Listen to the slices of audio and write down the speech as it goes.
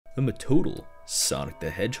I'm a total Sonic the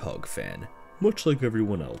Hedgehog fan, much like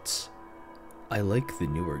everyone else. I like the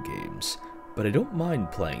newer games, but I don't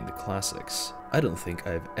mind playing the classics. I don't think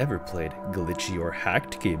I've ever played glitchy or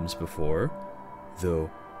hacked games before,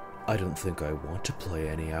 though I don't think I want to play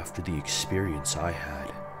any after the experience I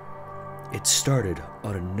had. It started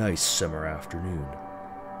on a nice summer afternoon.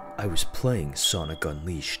 I was playing Sonic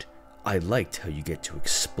Unleashed. I liked how you get to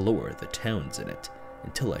explore the towns in it,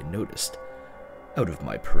 until I noticed, out of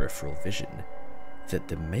my peripheral vision, that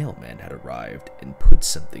the mailman had arrived and put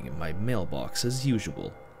something in my mailbox as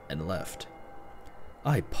usual, and left.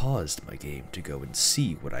 I paused my game to go and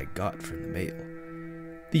see what I got from the mail.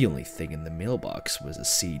 The only thing in the mailbox was a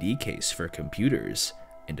CD case for computers,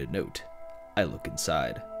 and a note. I look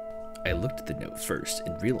inside. I looked at the note first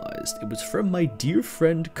and realized it was from my dear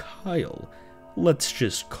friend Kyle, let's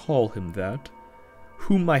just call him that,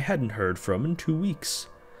 whom I hadn't heard from in 2 weeks.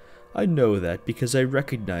 I know that because I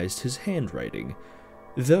recognized his handwriting,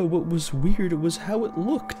 though what was weird was how it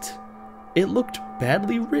looked. It looked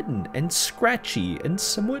badly written and scratchy and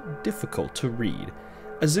somewhat difficult to read,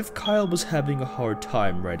 as if Kyle was having a hard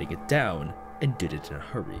time writing it down and did it in a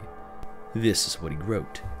hurry. This is what he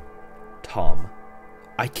wrote. Tom,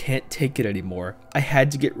 I can't take it anymore. I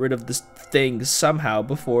had to get rid of this thing somehow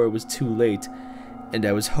before it was too late, and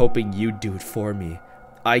I was hoping you'd do it for me.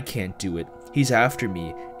 I can't do it. He's after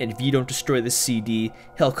me, and if you don't destroy the CD,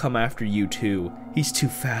 he'll come after you too. He's too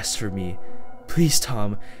fast for me. Please,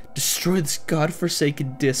 Tom, destroy this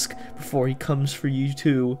godforsaken disc before he comes for you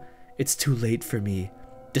too. It's too late for me.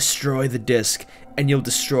 Destroy the disc, and you'll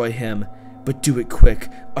destroy him. But do it quick,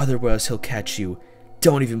 otherwise he'll catch you.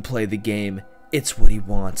 Don't even play the game. It's what he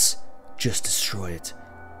wants. Just destroy it.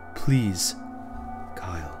 Please,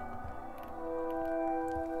 Kyle.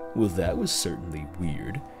 Well, that was certainly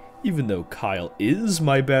weird. Even though Kyle is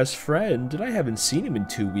my best friend and I haven't seen him in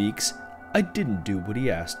 2 weeks, I didn't do what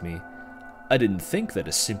he asked me. I didn't think that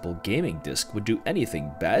a simple gaming disc would do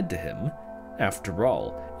anything bad to him. After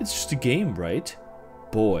all, it's just a game, right?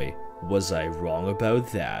 Boy, was I wrong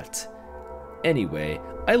about that. Anyway,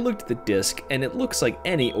 I looked at the disc and it looks like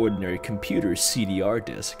any ordinary computer CDR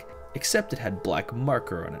disc, except it had black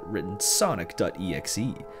marker on it written Sonic.exe,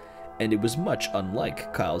 and it was much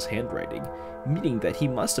unlike Kyle's handwriting, meaning that he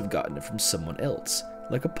must have gotten it from someone else,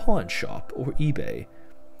 like a pawn shop or eBay.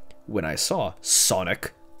 When I saw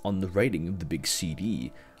Sonic on the writing of the big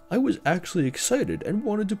CD, I was actually excited and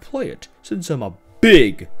wanted to play it, since I'm a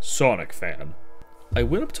big Sonic fan. I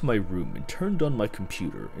went up to my room and turned on my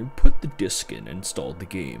computer and put the disc in and installed the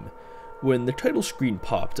game. When the title screen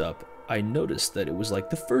popped up, I noticed that it was like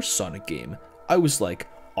the first Sonic game. I was like,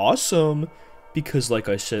 awesome! Because like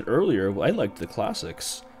I said earlier, I liked the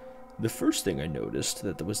classics. The first thing I noticed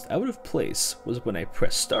that was out of place was when I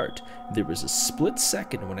pressed start. There was a split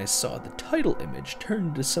second when I saw the title image turn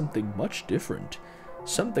into something much different.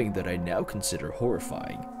 Something that I now consider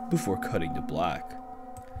horrifying, before cutting to black.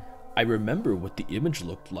 I remember what the image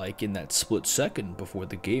looked like in that split second before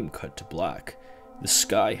the game cut to black. The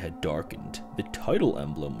sky had darkened, the title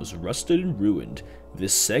emblem was rusted and ruined, the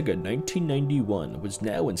Sega 1991 was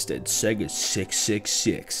now instead Sega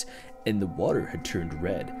 666, and the water had turned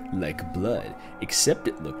red, like blood, except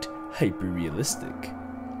it looked hyper-realistic.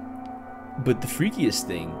 But the freakiest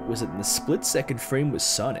thing was that in the split-second frame with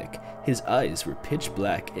Sonic, his eyes were pitch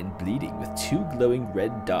black and bleeding with 2 glowing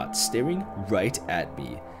red dots staring right at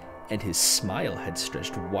me, and his smile had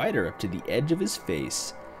stretched wider up to the edge of his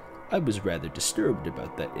face. I was rather disturbed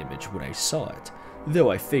about that image when I saw it, though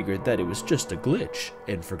I figured that it was just a glitch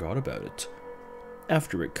and forgot about it.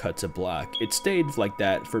 After it cut to black, it stayed like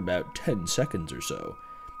that for about 10 seconds or so.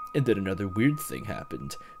 And then another weird thing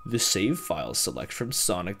happened. The save file select from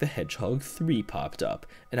Sonic the Hedgehog 3 popped up,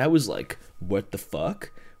 and I was like, what the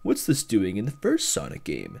fuck? What's this doing in the first Sonic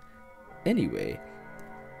game? Anyway,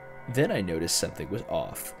 then I noticed something was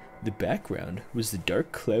off. The background was the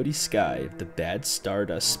dark cloudy sky of the Bad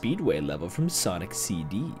Stardust Speedway level from Sonic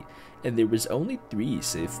CD, and there was only 3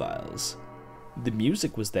 save files. The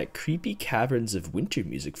music was that creepy Caverns of Winter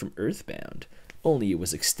music from Earthbound, only it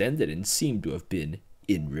was extended and seemed to have been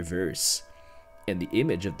in reverse. And the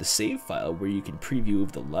image of the save file where you can preview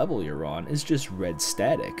of the level you're on is just red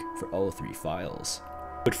static for all 3 files.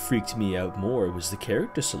 What freaked me out more was the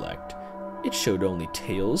character select. It showed only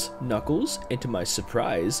Tails, Knuckles, and to my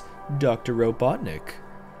surprise, Dr. Robotnik.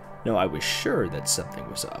 Now I was sure that something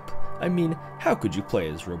was up. I mean, how could you play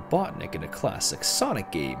as Robotnik in a classic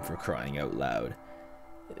Sonic game, for crying out loud?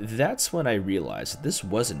 That's when I realized that this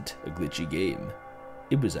wasn't a glitchy game.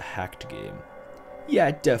 It was a hacked game. Yeah,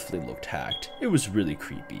 it definitely looked hacked. It was really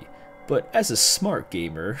creepy. But as a smart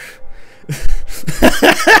gamer,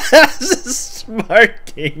 as a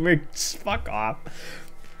smart gamer, just fuck off.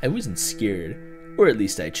 I wasn't scared, or at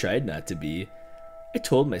least I tried not to be. I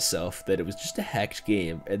told myself that it was just a hacked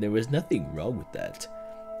game and there was nothing wrong with that.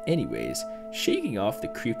 Anyways, shaking off the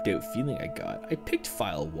creeped out feeling I got, I picked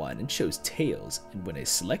file 1 and chose Tails, and when I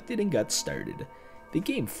selected and got started, the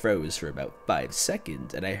game froze for about 5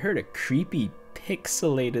 seconds and I heard a creepy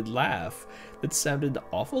pixelated laugh that sounded an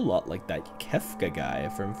awful lot like that Kefka guy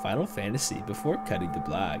from Final Fantasy before cutting to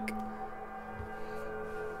black.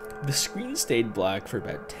 The screen stayed black for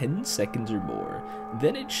about 10 seconds or more,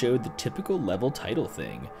 then it showed the typical level title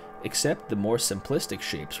thing, except the more simplistic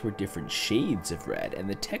shapes were different shades of red and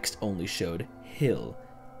the text only showed Hill,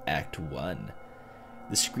 Act 1.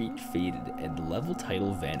 The screen faded and the level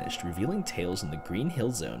title vanished, revealing Tails in the Green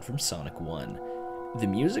Hill Zone from Sonic 1. The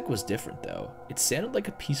music was different though, it sounded like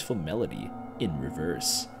a peaceful melody, in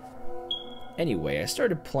reverse. Anyway, I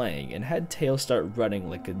started playing and had Tails start running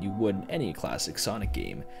like you would in any classic Sonic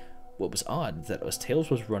game. What was odd is that as Tails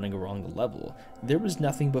was running along the level, there was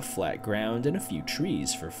nothing but flat ground and a few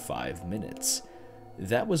trees for 5 minutes.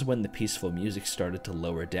 That was when the peaceful music started to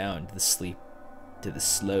lower down to the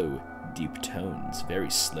slow, deep tones very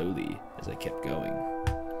slowly as I kept going.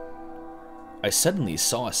 I suddenly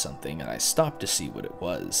saw something and I stopped to see what it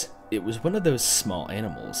was. It was one of those small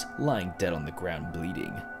animals lying dead on the ground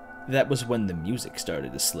bleeding. That was when the music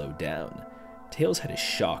started to slow down. Tails had a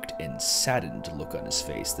shocked and saddened look on his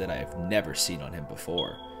face that I have never seen on him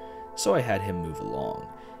before. So I had him move along,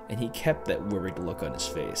 and he kept that worried look on his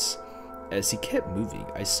face. As he kept moving,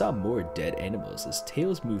 I saw more dead animals as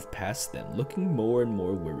Tails moved past them, looking more and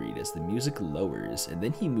more worried as the music lowers, and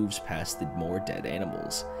then he moves past the more dead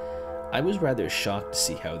animals. I was rather shocked to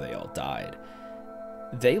see how they all died.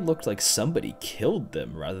 They looked like somebody killed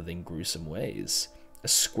them rather than gruesome ways. A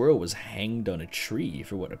squirrel was hanged on a tree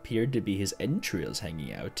for what appeared to be his entrails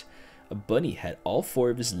hanging out. A bunny had all 4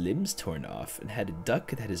 of his limbs torn off, and had a duck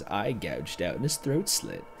that had his eye gouged out and his throat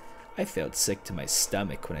slit. I felt sick to my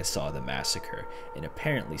stomach when I saw the massacre, and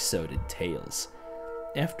apparently so did Tails.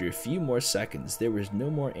 After a few more seconds, there was no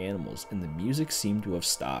more animals, and the music seemed to have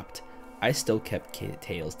stopped. I still kept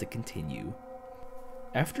Tails to continue.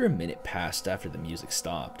 After a minute passed after the music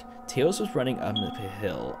stopped, Tails was running up the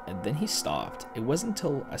hill, and then he stopped. It wasn't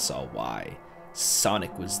until I saw why.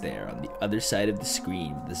 Sonic was there on the other side of the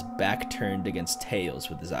screen with his back turned against Tails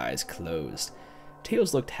with his eyes closed.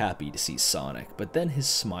 Tails looked happy to see Sonic, but then his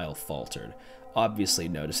smile faltered, obviously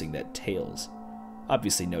noticing that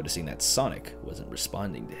Sonic wasn't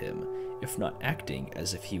responding to him, if not acting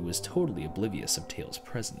as if he was totally oblivious of Tails'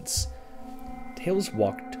 presence. Tails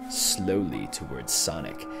walked slowly towards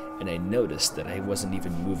Sonic, and I noticed that I wasn't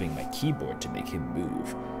even moving my keyboard to make him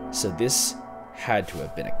move, so this had to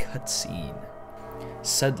have been a cutscene.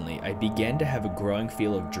 Suddenly, I began to have a growing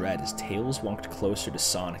feel of dread as Tails walked closer to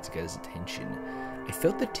Sonic to get his attention. I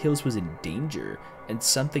felt that Tails was in danger, and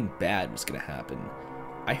something bad was going to happen.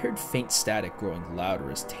 I heard faint static growing louder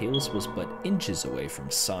as Tails was but inches away from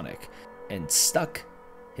Sonic, and stuck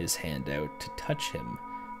his hand out to touch him.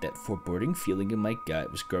 That foreboding feeling in my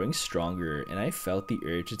gut was growing stronger, and I felt the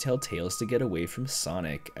urge to tell Tails to get away from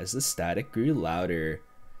Sonic as the static grew louder.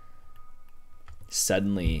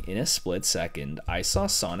 Suddenly, in a split second, I saw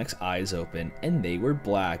Sonic's eyes open, and they were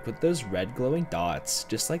black with those red glowing dots,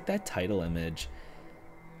 just like that title image.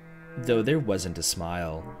 Though there wasn't a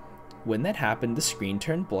smile. When that happened, the screen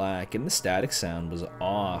turned black and the static sound was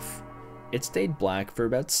off. It stayed black for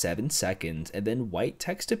about 7 seconds, and then white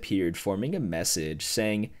text appeared forming a message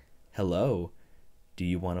saying, "Hello, do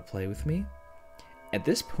you want to play with me?" At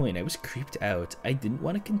this point I was creeped out. I didn't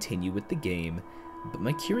want to continue with the game, but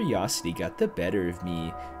my curiosity got the better of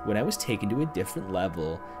me when I was taken to a different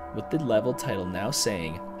level, with the level title now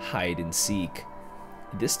saying, "Hide and Seek."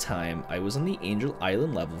 This time I was on the Angel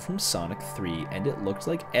Island level from Sonic 3, and it looked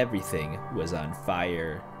like everything was on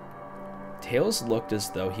fire. Tails looked as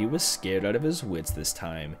though he was scared out of his wits this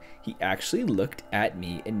time. He actually looked at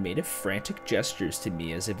me and made frantic gestures to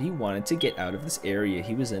me as if he wanted to get out of this area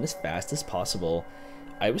he was in as fast as possible.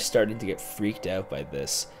 I was starting to get freaked out by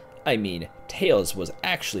this. I mean, Tails was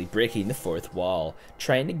actually breaking the 4th wall,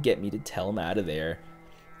 trying to get me to tell him out of there.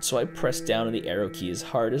 So I pressed down on the arrow key as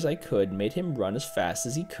hard as I could and made him run as fast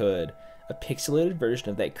as he could. A pixelated version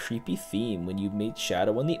of that creepy theme when you made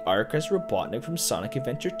Shadow on the Ark as Robotnik from Sonic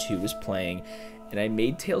Adventure 2 was playing, and I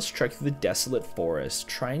made Tails trek through the desolate forest,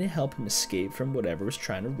 trying to help him escape from whatever was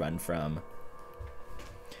trying to run from.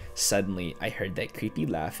 Suddenly, I heard that creepy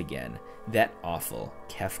laugh again. That awful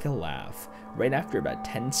Kafka laugh. Right after about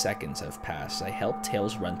 10 seconds have passed, I helped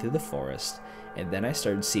Tails run through the forest, and then I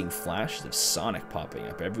started seeing flashes of Sonic popping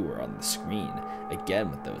up everywhere on the screen,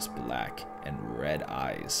 again with those black and red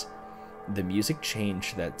eyes. The music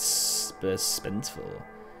changed that suspenseful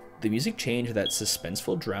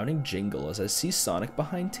drowning jingle as I see Sonic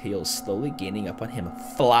behind Tails slowly gaining up on him,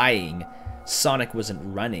 flying. Sonic wasn't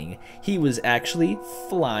running, he was actually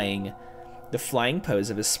flying. The flying pose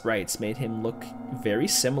of his sprites made him look very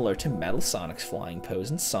similar to Metal Sonic's flying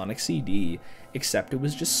pose in Sonic CD, except it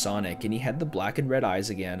was just Sonic and he had the black and red eyes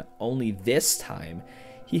again, only this time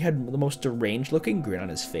he had the most deranged looking grin on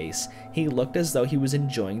his face. He looked as though he was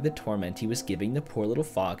enjoying the torment he was giving the poor little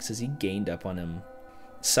fox as he gained up on him.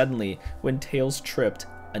 Suddenly, when Tails tripped,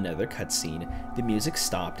 another cutscene, the music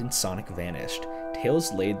stopped and Sonic vanished.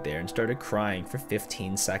 Tails laid there and started crying for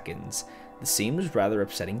 15 seconds. The scene was rather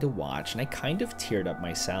upsetting to watch, and I kind of teared up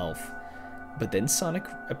myself. But then Sonic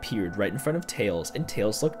appeared right in front of Tails, and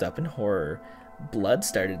Tails looked up in horror. Blood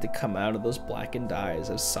started to come out of those blackened eyes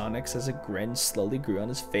as a grin slowly grew on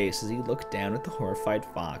his face as he looked down at the horrified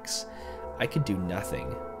fox. I could do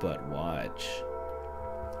nothing but watch.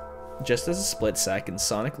 Just as a split second,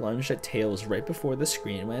 Sonic lunged at Tails right before the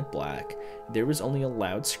screen went black. There was only a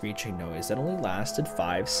loud screeching noise that only lasted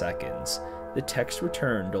 5 seconds. The text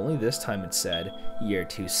returned, only this time it said, "You're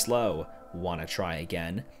too slow, wanna try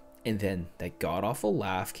again?" And then that god-awful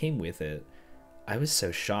laugh came with it. I was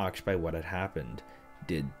so shocked by what had happened.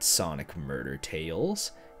 Did Sonic murder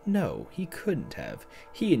Tails? No, he couldn't have.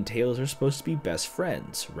 He and Tails are supposed to be best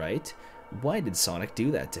friends, right? Why did Sonic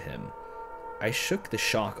do that to him? I shook the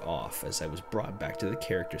shock off as I was brought back to the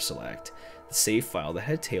character select. The save file that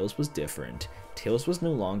had Tails was different. Tails was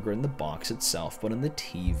no longer in the box itself, but on the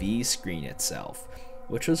TV screen itself,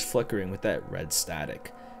 which was flickering with that red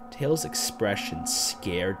static. Tails' expression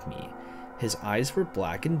scared me. His eyes were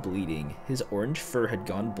black and bleeding, his orange fur had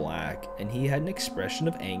gone black, and he had an expression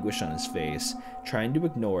of anguish on his face. Trying to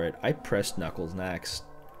ignore it, I pressed Knuckles next.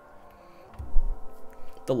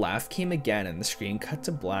 The laugh came again and the screen cut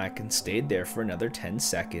to black and stayed there for another 10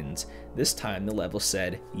 seconds. This time the level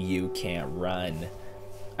said, "You can't run."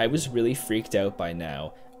 I was really freaked out by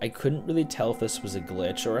now. I couldn't really tell if this was a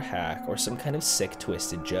glitch or a hack or some kind of sick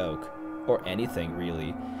twisted joke. Or anything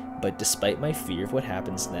really. But despite my fear of what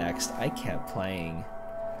happens next, I kept playing.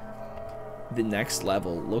 The next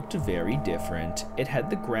level looked very different. It had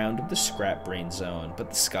the ground of the Scrap Brain Zone,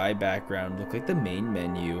 but the sky background looked like the main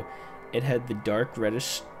menu. It had the dark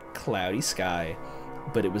reddish cloudy sky,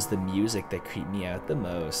 but it was the music that creeped me out the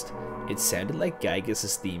most. It sounded like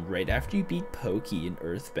Gygus' theme right after you beat Pokey in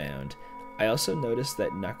Earthbound. I also noticed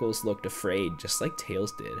that Knuckles looked afraid just like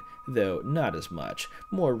Tails did, though not as much,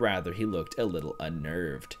 more rather he looked a little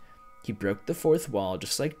unnerved. He broke the fourth wall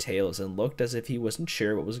just like Tails and looked as if he wasn't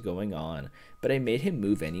sure what was going on, but I made him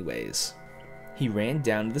move anyways. He ran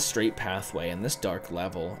down the straight pathway in this dark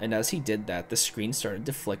level, and as he did that, the screen started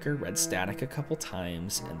to flicker red static a couple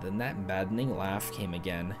times, and then that maddening laugh came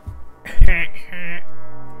again.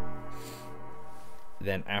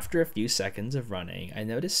 Then, after a few seconds of running, I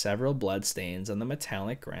noticed several bloodstains on the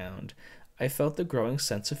metallic ground. I felt the growing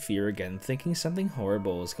sense of fear again, thinking something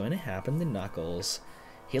horrible was going to happen to Knuckles.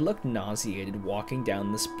 He looked nauseated walking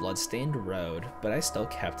down this bloodstained road, but I still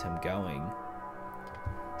kept him going.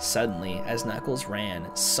 Suddenly, as Knuckles ran,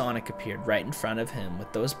 Sonic appeared right in front of him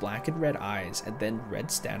with those black and red eyes, and then red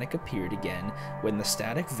static appeared again when the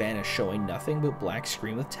static vanished, showing nothing but black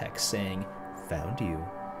screen with text saying, "Found you."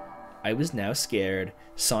 I was now scared.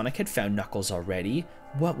 Sonic had found Knuckles already?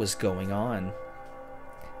 What was going on?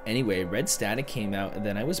 Anyway, red static came out and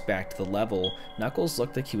then I was back to the level. Knuckles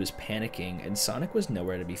looked like he was panicking and Sonic was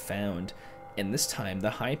nowhere to be found. And this time, the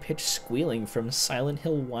high-pitched squealing from Silent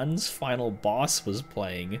Hill 1's final boss was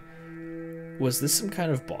playing. Was this some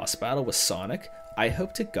kind of boss battle with Sonic? I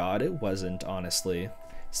hope to God it wasn't, honestly.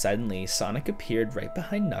 Suddenly, Sonic appeared right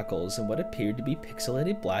behind Knuckles in what appeared to be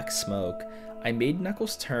pixelated black smoke. I made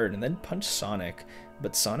Knuckles turn and then punched Sonic,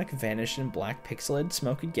 but Sonic vanished in black pixelated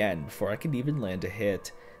smoke again before I could even land a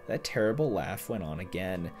hit. That terrible laugh went on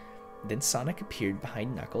again. Then Sonic appeared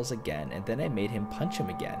behind Knuckles again, and then I made him punch him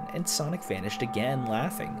again, and Sonic vanished again,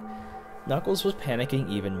 laughing. Knuckles was panicking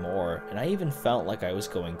even more, and I even felt like I was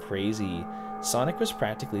going crazy. Sonic was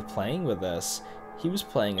practically playing with us. He was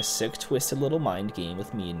playing a sick, twisted little mind game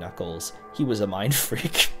with me and Knuckles. He was a mind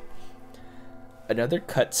freak. Another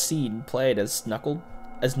cut scene played as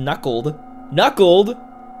Knuckled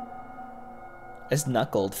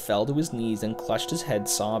fell to his knees and clutched his head,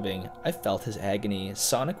 sobbing. I felt his agony.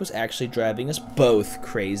 Sonic was actually driving us both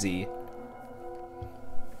crazy.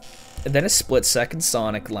 And then a split-second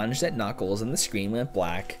Sonic lunged at Knuckles and the screen went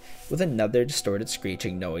black, with another distorted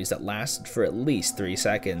screeching noise that lasted for at least 3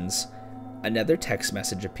 seconds. Another text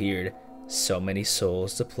message appeared. So many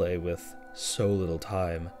souls to play with, so little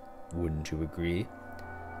time. Wouldn't you agree?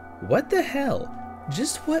 What the hell?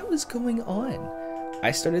 Just what was going on?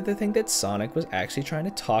 I started to think that Sonic was actually trying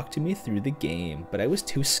to talk to me through the game, but I was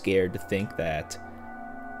too scared to think that.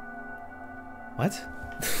 What?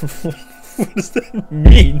 What does that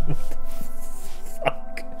mean?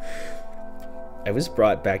 Fuck. I was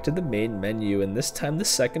brought back to the main menu, and this time the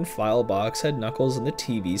second file box had Knuckles on the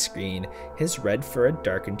TV screen. His red fur had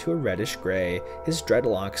darkened to a reddish gray, his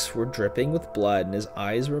dreadlocks were dripping with blood, and his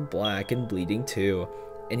eyes were black and bleeding too,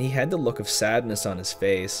 and he had the look of sadness on his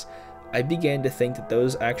face. I began to think that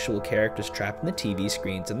those actual characters trapped in the TV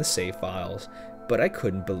screens and the save files, but I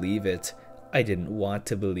couldn't believe it. I didn't want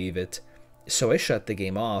to believe it. So I shut the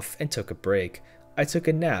game off and took a break. I took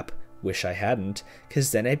a nap. Wish I hadn't,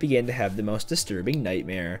 cause then I began to have the most disturbing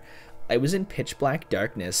nightmare. I was in pitch black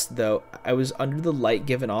darkness, though I was under the light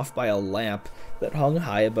given off by a lamp that hung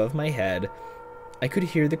high above my head. I could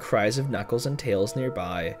hear the cries of Knuckles and Tails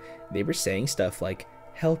nearby. They were saying stuff like,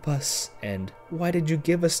 "Help us," and "Why did you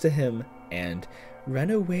give us to him?" and "Run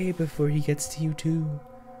away before he gets to you too."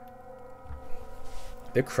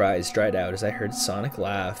 The cries dried out as I heard Sonic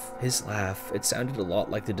laugh. His laugh, it sounded a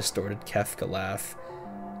lot like the distorted Kefka laugh.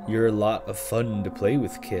 "You're a lot of fun to play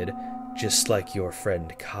with, kid, just like your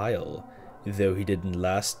friend Kyle, though he didn't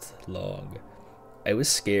last long." I was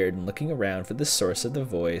scared and looking around for the source of the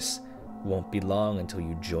voice. "Won't be long until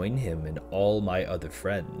you join him and all my other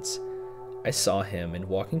friends." I saw him and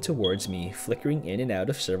walking towards me, flickering in and out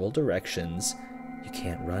of several directions. "You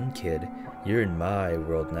can't run, kid. You're in my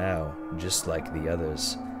world now, just like the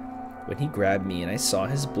others." When he grabbed me and I saw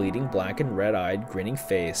his bleeding black and red-eyed, grinning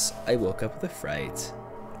face, I woke up with a fright.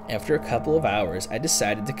 After a couple of hours, I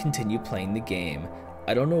decided to continue playing the game.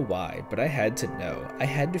 I don't know why, but I had to know. I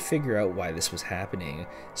had to figure out why this was happening.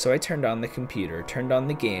 So I turned on the computer, turned on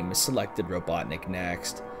the game, and selected Robotnik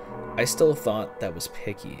next. I still thought that was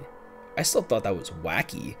picky. I still thought that was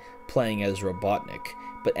wacky, playing as Robotnik.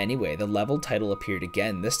 But anyway, the level title appeared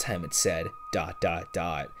again. This time it said ...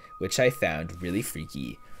 which I found really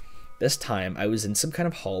freaky. This time I was in some kind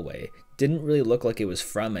of hallway. Didn't really look like it was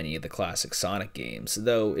from any of the classic Sonic games,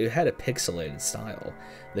 though it had a pixelated style.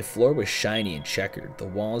 The floor was shiny and checkered. The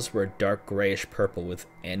walls were a dark grayish purple with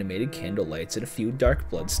animated candle lights and a few dark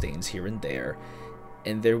blood stains here and there.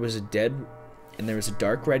 And there was a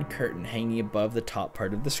dark red curtain hanging above the top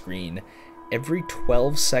part of the screen. Every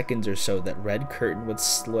 12 seconds or so, that red curtain would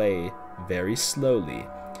sway very slowly.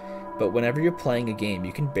 But whenever you're playing a game,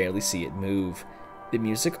 you can barely see it move. The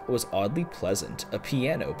music was oddly pleasant, a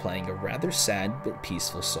piano playing a rather sad but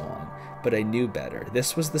peaceful song. But I knew better.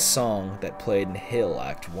 This was the song that played in Hill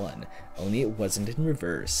Act 1, only it wasn't in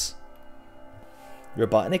reverse.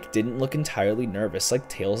 Robotnik didn't look entirely nervous like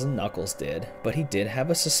Tails and Knuckles did, but he did have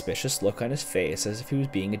a suspicious look on his face as if he was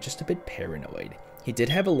being just a bit paranoid. He did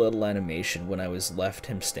have a little animation when I was left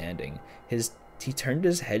him standing. He turned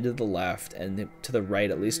his head to the left and to the right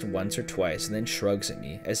at least once or twice and then shrugs at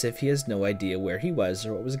me as if he has no idea where he was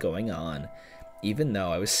or what was going on, even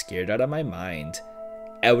though I was scared out of my mind.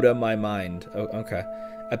 Out of my mind. Oh, okay.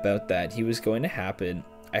 About that, he was going to happen.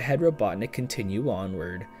 I had Robotnik continue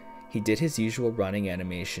onward. He did his usual running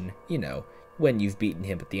animation, you know, when you've beaten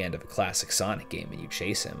him at the end of a classic Sonic game and you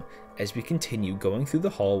chase him, as we continue going through the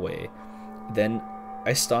hallway. Then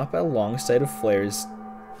I stop at a long flight of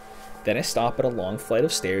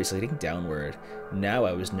stairs leading downward. Now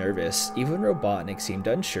I was nervous. Even Robotnik seemed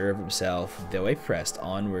unsure of himself, though I pressed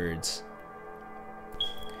onwards.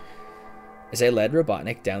 As I led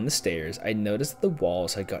Robotnik down the stairs, I noticed that the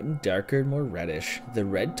walls had gotten darker and more reddish. The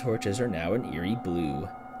red torches are now an eerie blue.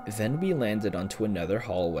 Then we landed onto another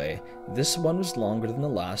hallway. This one was longer than the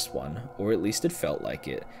last one, or at least it felt like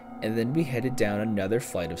it. And then we headed down another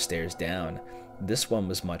flight of stairs down. This one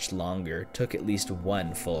was much longer, took at least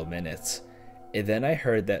 1 full minute. And then I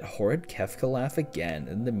heard that horrid Kefka laugh again,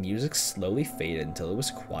 and the music slowly faded until it was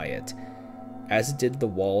quiet. As it did, the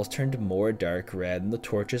walls turned more dark red, and the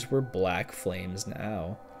torches were black flames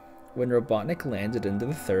now. When Robotnik landed into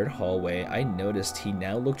the third hallway, I noticed he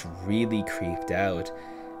now looked really creeped out.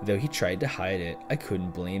 Though he tried to hide it, I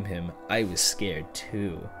couldn't blame him. I was scared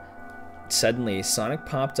too. Suddenly, Sonic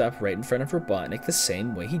popped up right in front of Robotnik the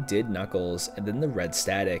same way he did Knuckles, and then the red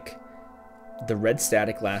static. The red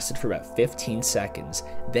static lasted for about 15 seconds,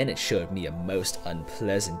 then it showed me a most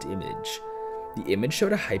unpleasant image. The image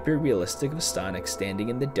showed a hyper-realistic of Sonic standing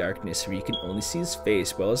in the darkness where you can only see his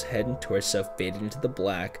face while his head and torso faded into the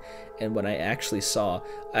black, and when I actually saw,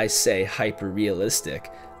 I say hyper-realistic,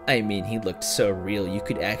 I mean he looked so real you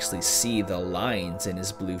could actually see the lines in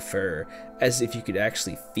his blue fur, as if you could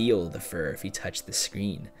actually feel the fur if you touched the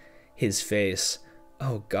screen. His face,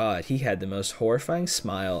 oh god, he had the most horrifying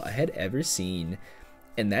smile I had ever seen,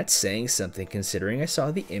 and that's saying something considering I saw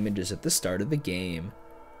the images at the start of the game.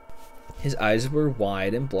 His eyes were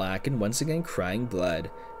wide and black and once again crying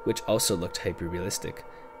blood, which also looked hyper-realistic,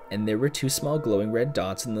 and there were two small glowing red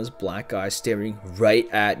dots in those black eyes staring right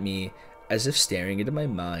at me, as if staring into my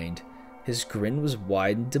mind. His grin was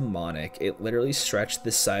wide and demonic. It literally stretched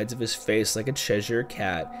the sides of his face like a Cheshire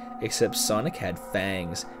cat, except Sonic had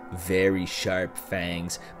fangs, very sharp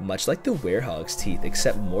fangs, much like the werehog's teeth,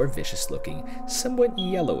 except more vicious looking, somewhat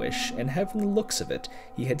yellowish, and having the looks of it,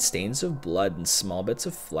 he had stains of blood and small bits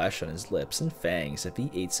of flesh on his lips and fangs if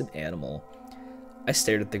he ate some animal. I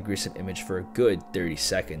stared at the gruesome image for a good 30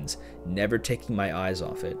 seconds, never taking my eyes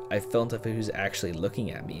off it. I felt if it was actually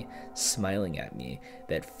looking at me, smiling at me.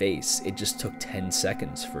 That face, it just took 10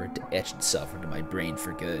 seconds for it to etch itself into my brain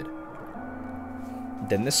for good.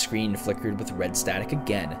 Then the screen flickered with red static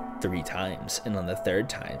again, 3 times, and on the 3rd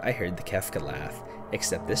time I heard the Kefka laugh,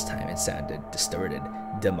 except this time it sounded distorted,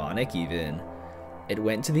 demonic even. It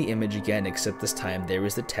went to the image again, except this time there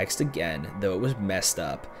was the text again, though it was messed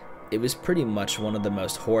up. It was pretty much one of the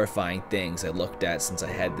most horrifying things I looked at since I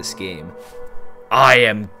had this game. I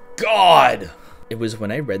am God! It was when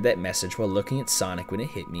I read that message while looking at Sonic when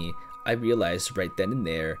it hit me, I realized right then and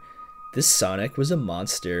there, this Sonic was a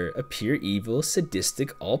monster, a pure evil,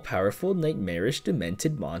 sadistic, all-powerful, nightmarish,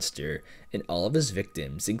 demented monster, and all of his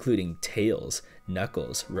victims, including Tails,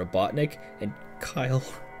 Knuckles, Robotnik, and Kyle,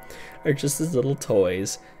 are just his little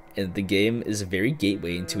toys. And the game is a very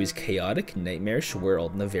gateway into his chaotic, nightmarish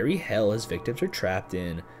world and the very hell his victims are trapped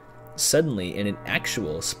in. Suddenly, in an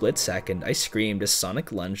actual split second, I screamed as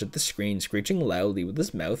Sonic lunged at the screen, screeching loudly with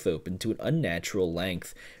his mouth open to an unnatural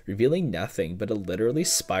length, revealing nothing but a literally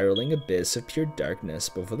spiraling abyss of pure darkness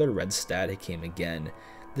before the red static came again,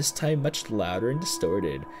 this time much louder and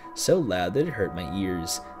distorted, so loud that it hurt my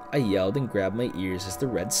ears. I yelled and grabbed my ears as the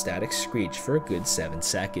red static screeched for a good 7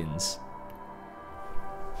 seconds.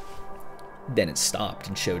 Then it stopped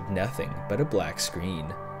and showed nothing but a black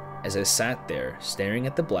screen. As I sat there, staring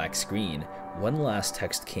at the black screen, one last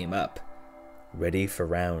text came up. "Ready for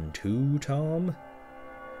round 2, Tom?"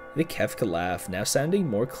 The Kefka laugh, now sounding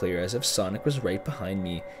more clear as if Sonic was right behind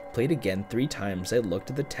me, played again 3 times. I looked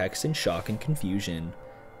at the text in shock and confusion.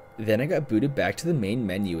 Then I got booted back to the main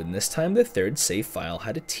menu, and this time the 3rd save file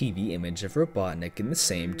had a TV image of Robotnik in the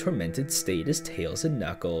same tormented state as Tails and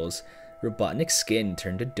Knuckles. Robotnik's skin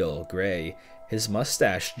turned a dull gray. His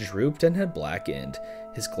mustache drooped and had blackened.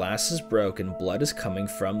 His glasses broke and blood is coming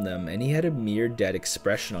from them, and he had a mere dead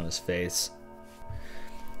expression on his face.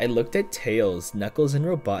 I looked at Tails, Knuckles, and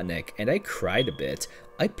Robotnik, and I cried a bit.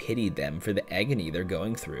 I pitied them for the agony they're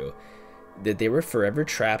going through. That they were forever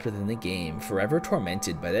trapped within the game, forever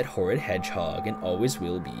tormented by that horrid hedgehog, and always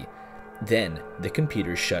will be. Then, the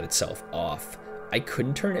computer shut itself off. I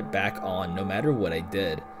couldn't turn it back on no matter what I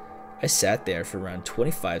did. I sat there for around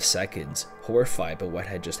 25 seconds, horrified by what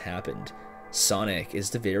had just happened. Sonic is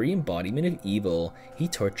the very embodiment of evil. He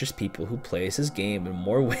tortures people who play his game in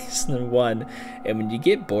more ways than one, and when you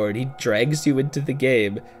get bored, he drags you into the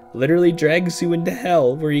game, literally drags you into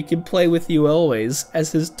hell, where he can play with you always,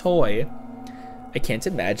 as his toy. I can't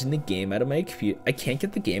imagine the game out of my I can't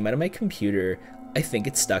get the game out of my computer. I think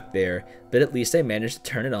it's stuck there, but at least I managed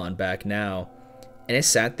to turn it on back now. And I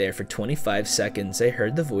sat there for 25 seconds. I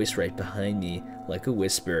heard the voice right behind me, like a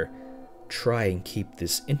whisper. "Try and keep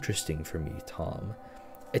this interesting for me, Tom."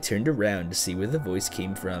 I turned around to see where the voice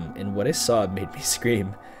came from, and what I saw made me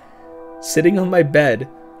scream. Sitting on my bed,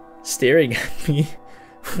 staring at me,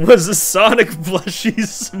 was a Sonic plushie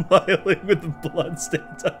smiling with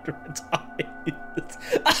bloodstains under its eyes.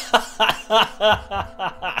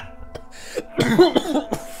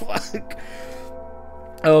 Fuck.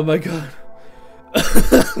 Oh my god.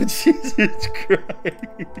 Jesus Christ.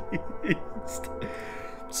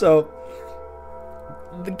 So,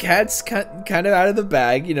 the cat's kind of out of the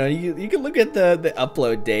bag. You know, you can look at the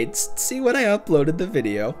upload dates, see when I uploaded the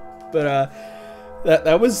video. But,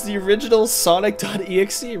 that was the original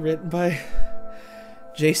Sonic.exe written by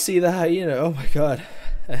JC the Hyena. Oh my god.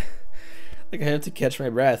 Like, I have to catch my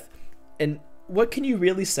breath. And what can you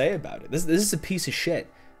really say about it? This is a piece of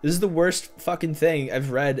shit. This is the worst fucking thing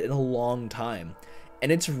I've read in a long time.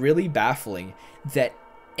 And it's really baffling that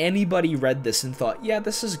anybody read this and thought, yeah,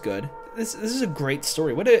 this is good. this is a great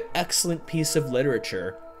story. What an excellent piece of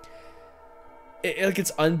literature. Like,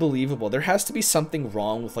 it's unbelievable. There has to be something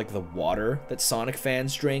wrong with, like, the water that Sonic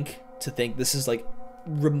fans drink to think this is, like,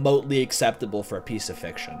 remotely acceptable for a piece of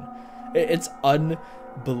fiction. It's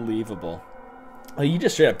unbelievable. Like, you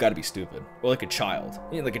just straight up gotta be stupid. Or like a child.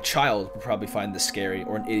 You know, like a child would probably find this scary,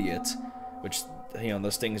 or an idiot. Which, you know,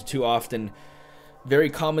 those things too often very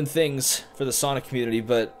common things for the Sonic community,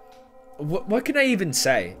 but what can I even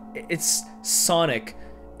say? It's Sonic.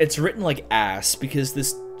 It's written like ass because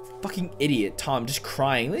this fucking idiot Tom just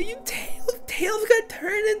crying, like, Tails got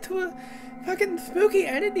turned into a fucking spooky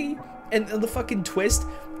entity, and the fucking twist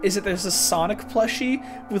is that there's a Sonic plushie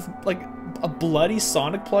with, like, a bloody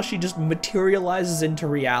Sonic plushie just materializes into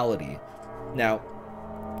reality. Now,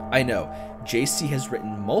 I know JC has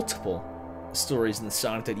written multiple stories in the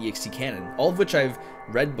Sonic.exe canon, all of which I've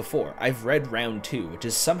read before. I've read Round 2, which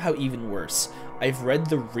is somehow even worse. I've read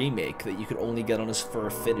the remake that you could only get on his Fur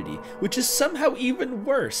Affinity, which is somehow even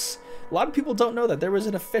worse. A lot of people don't know that there was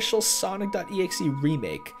an official Sonic.exe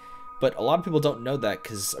remake, but a lot of people don't know that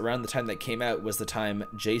because around the time that came out was the time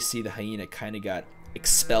JC the Hyena kind of got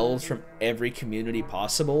expelled from every community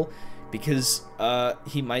possible because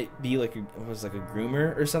he might be like a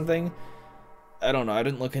groomer or something. I don't know. I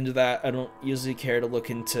didn't look into that. I don't usually care to look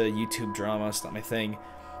into YouTube drama. It's not my thing.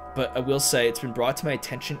 But I will say it's been brought to my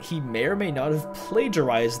attention he may or may not have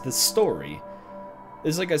plagiarized the story.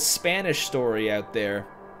 There's like a Spanish story out there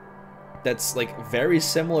that's like very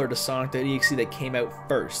similar to Sonic.exe that came out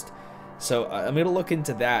first. So I'm going to look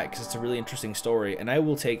into that because it's a really interesting story. And I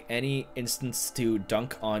will take any instance to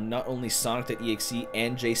dunk on not only Sonic.exe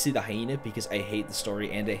and JC the Hyena because I hate the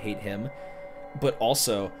story and I hate him, but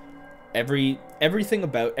also everything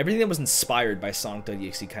that was inspired by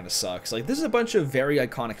Sonic.exe kind of sucks. Like, this is a bunch of very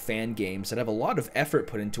iconic fan games that have a lot of effort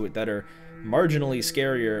put into it that are marginally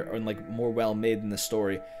scarier and like more well made than the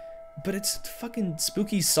story, but it's fucking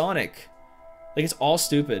spooky Sonic. Like, it's all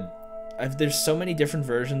stupid. There's so many different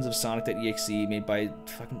versions of Sonic.exe made by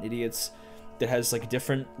fucking idiots that has like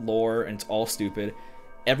different lore, and it's all stupid.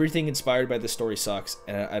 Everything inspired by the story sucks,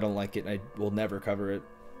 and I don't like it, and I will never cover it.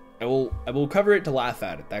 I will cover it to laugh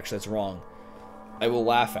at it. Actually, that's wrong. I will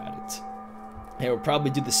laugh at it. I will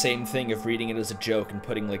probably do the same thing of reading it as a joke and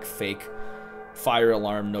putting like fake fire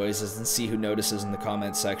alarm noises and see who notices in the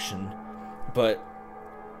comment section. But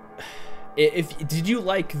did you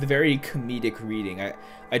like the very comedic reading?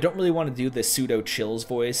 I don't really want to do the pseudo chills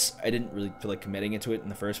voice. I didn't really feel like committing into it in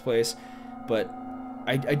the first place, but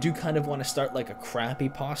I do kind of want to start like a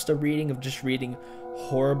creepypasta reading of just reading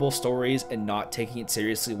horrible stories and not taking it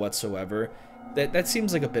seriously whatsoever. That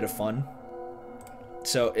seems like a bit of fun.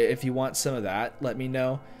 So if you want some of that, let me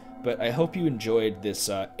know. But I hope you enjoyed this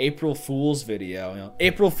April Fool's video. You know,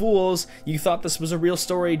 April Fools, you thought this was a real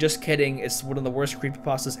story? Just kidding. It's one of the worst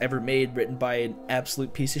creepypastas ever made, written by an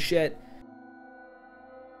absolute piece of shit.